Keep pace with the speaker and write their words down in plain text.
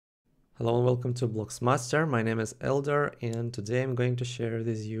Hello and welcome to Blocs Master. My name is Elder and today I'm going to share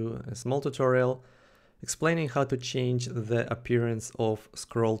with you a small tutorial explaining how to change the appearance of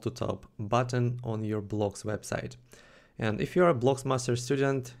scroll to top button on your Blocs website. And if you're a Blocs Master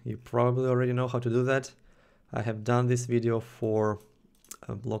student, you probably already know how to do that. I have done this video for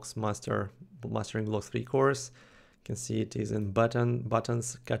a Blocs Master, Mastering Blocs 3 course. You can see it is in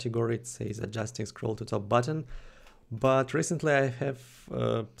buttons category. It says adjusting scroll to top button. But recently I have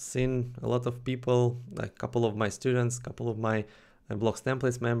seen a lot of people, a couple of my students, a couple of my Blocs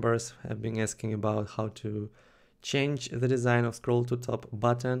templates members have been asking about how to change the design of scroll to top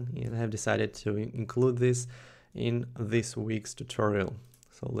button, and I have decided to include this in this week's tutorial.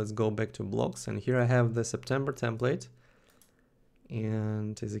 So let's go back to Blocs, and here I have the September template,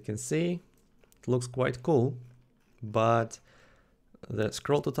 and as you can see it looks quite cool, but the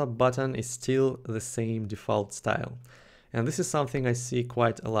scroll to top button is still the same default style. And this is something I see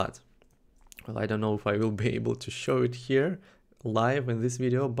quite a lot. Well, I don't know if I will be able to show it here live in this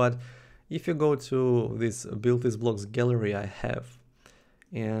video, but if you go to this Build These Blocks gallery I have,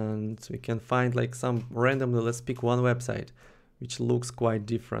 and we can find like some randomly, let's pick one website which looks quite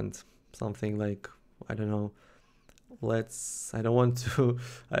different. Something like, I don't know, I don't want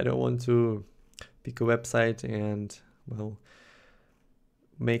to pick a website and, well,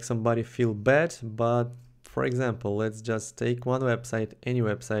 make somebody feel bad, but for example, let's just take one website, any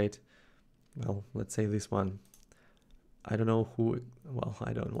website. Well, let's say this one. I don't know who, well,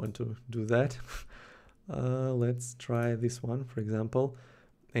 I don't want to do that. Let's try this one, for example.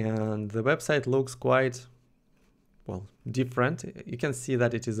 And the website looks quite, well, different. You can see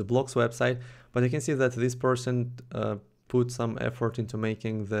that it is a Blocs website, but you can see that this person put some effort into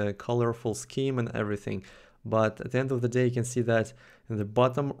making the colorful scheme and everything. But at the end of the day, you can see that in the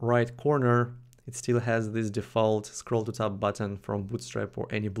bottom right corner, it still has this default scroll to top button from Bootstrap or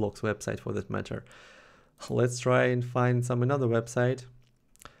any Blocs website for that matter. Let's try and find another website.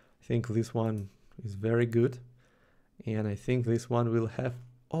 I think this one is very good. And I think this one will have,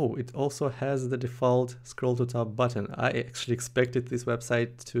 oh, it also has the default scroll to top button. I actually expected this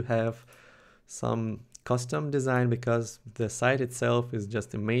website to have some custom design because the site itself is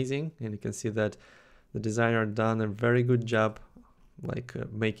just amazing. And you can see that the designer done a very good job, like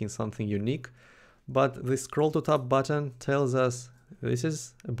making something unique. But the scroll to top button tells us this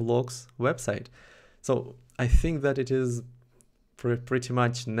is a Blocs website. So I think that it is pretty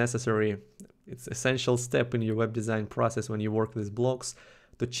much necessary. It's an essential step in your web design process when you work with Blocs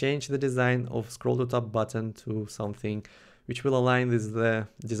to change the design of scroll to top button to something which will align with the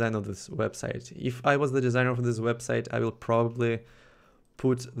design of this website. If I was the designer of this website, I will probably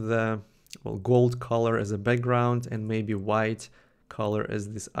put the gold color as a background and maybe white color as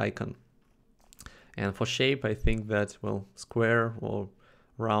this icon. And for shape, I think that, well, square or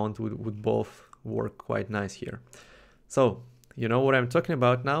round would both work quite nice here. So you know what I'm talking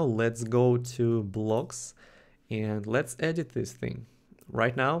about now. Let's go to Blocs and let's edit this thing.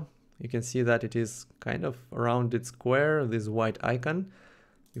 Right now, you can see that it is kind of a rounded square, this white icon.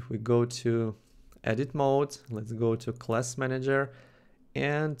 If we go to edit mode, let's go to class manager,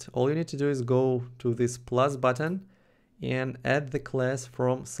 and all you need to do is go to this plus button and add the class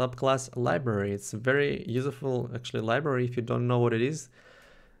from subclass library. It's a very useful actually library if you don't know what it is.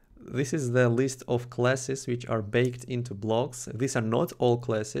 This is the list of classes which are baked into Blocs. These are not all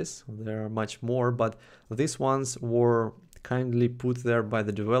classes, there are much more, but these ones were kindly put there by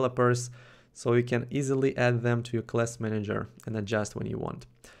the developers, so you can easily add them to your class manager and adjust when you want.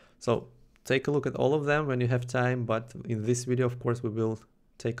 So take a look at all of them when you have time, but in this video, of course, we will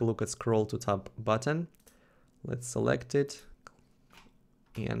take a look at scroll to top button. Let's select it.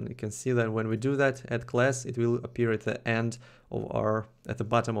 And you can see that when we do that, add class, it will appear at the end of at the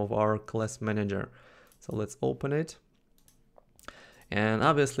bottom of our class manager. So let's open it. And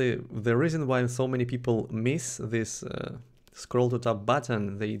obviously, the reason why so many people miss this scroll to top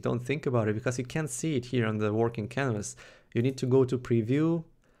button, they don't think about it because you can't see it here on the working canvas. You need to go to preview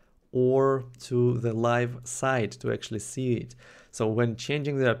or to the live site to actually see it. So when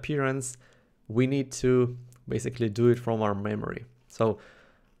changing the appearance, we need to basically do it from our memory. So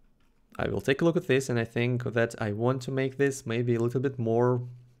I will take a look at this, and I think that I want to make this maybe a little bit more,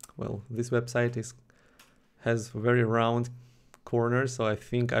 well, this website has very round corners, so I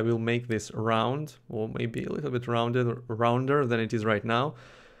think I will make this round, or maybe a little bit rounder than it is right now.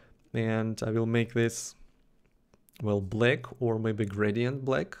 And I will make this, well, black or maybe gradient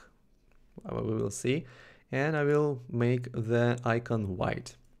black. We will see. And I will make the icon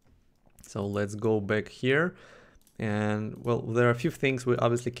white. So let's go back here. And well, there are a few things we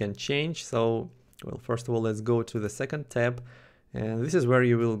obviously can change. So, well, first of all, let's go to the second tab And this is where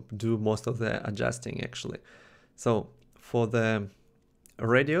you will do most of the adjusting actually. So for the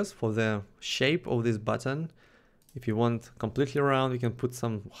radius, for the shape of this button, if you want completely round, you can put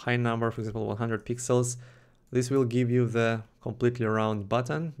some high number, for example, 100 pixels. This will give you the completely round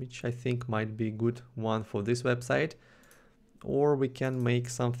button, which I think might be a good one for this website. Or we can make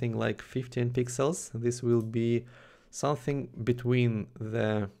something like 15 pixels. This will be something between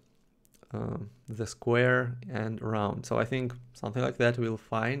the square and round. So I think something like that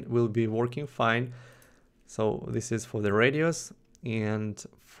will be working fine. So this is for the radius, and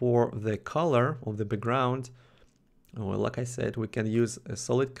for the color of the background, well, like I said, we can use a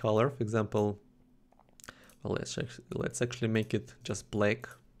solid color. For example, well, let's actually make it just black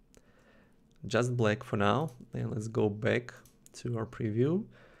for now. And let's go back to our preview,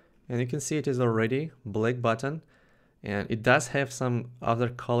 and you can see it is already black button. And it does have some other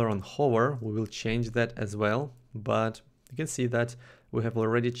color on hover. We will change that as well, but you can see that we have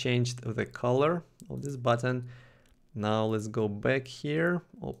already changed the color of this button. Now let's go back here,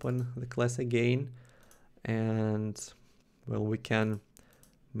 open the class again, and well, we can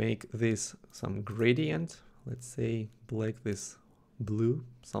make this some gradient. Let's say black this blue,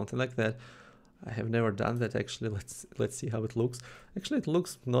 something like that. I have never done that actually. Let's see how it looks. Actually, it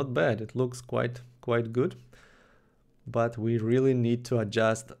looks not bad. It looks quite good. But we really need to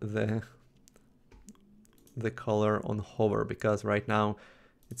adjust the color on hover, because right now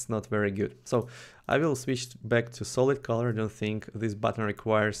it's not very good. So I will switch back to solid color. I don't think this button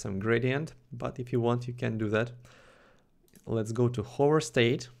requires some gradient, but if you want, you can do that. Let's go to hover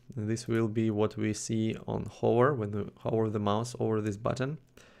state. And this will be what we see on hover when we hover the mouse over this button.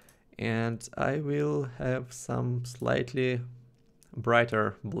 And I will have some slightly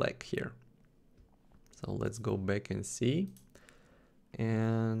brighter black here. So let's go back and see,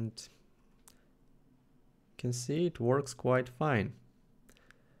 and you can see it works quite fine.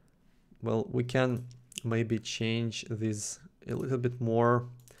 Well, we can maybe change this a little bit more.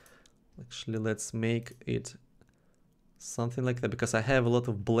 Actually, let's make it something like that, because I have a lot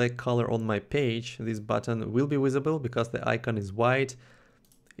of black color on my page. This button will be visible because the icon is white.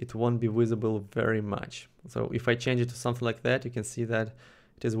 It won't be visible very much. So if I change it to something like that, you can see that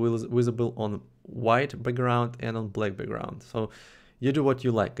it is visible on white background and on black background. So you do what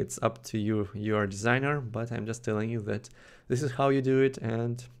you like. It's up to you. You are a designer, but I'm just telling you that this is how you do it,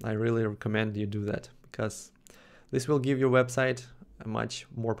 and I really recommend you do that, because this will give your website a much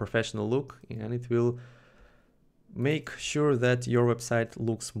more professional look, and it will make sure that your website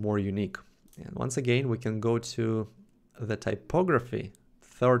looks more unique. And once again, we can go to the typography,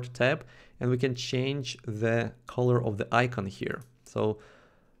 third tab, and we can change the color of the icon here. So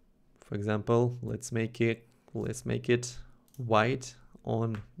for example, let's make it white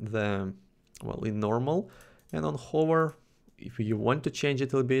on the, well, in normal, and on hover, if you want to change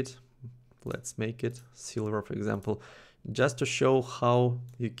it a little bit, let's make it silver, for example, just to show how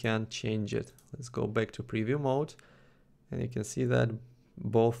you can change it. Let's go back to preview mode, and you can see that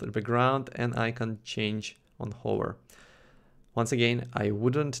both the background and icon change on hover. Once again, I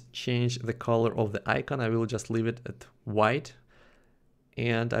wouldn't change the color of the icon. I will just leave it at white,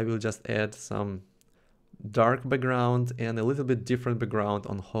 and I will just add some dark background and a little bit different background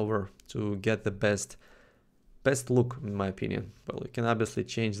on hover to get the best look, in my opinion. Well, you can obviously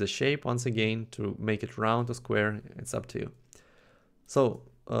change the shape once again to make it round or square. It's up to you. So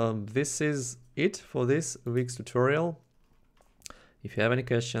this is it for this week's tutorial. If you have any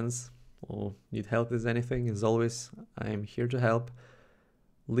questions or need help with anything, as always, I am here to help.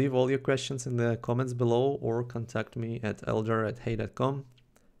 Leave all your questions in the comments below or contact me at eldar@hey.com.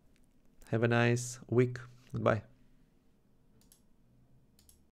 Have a nice week. Goodbye.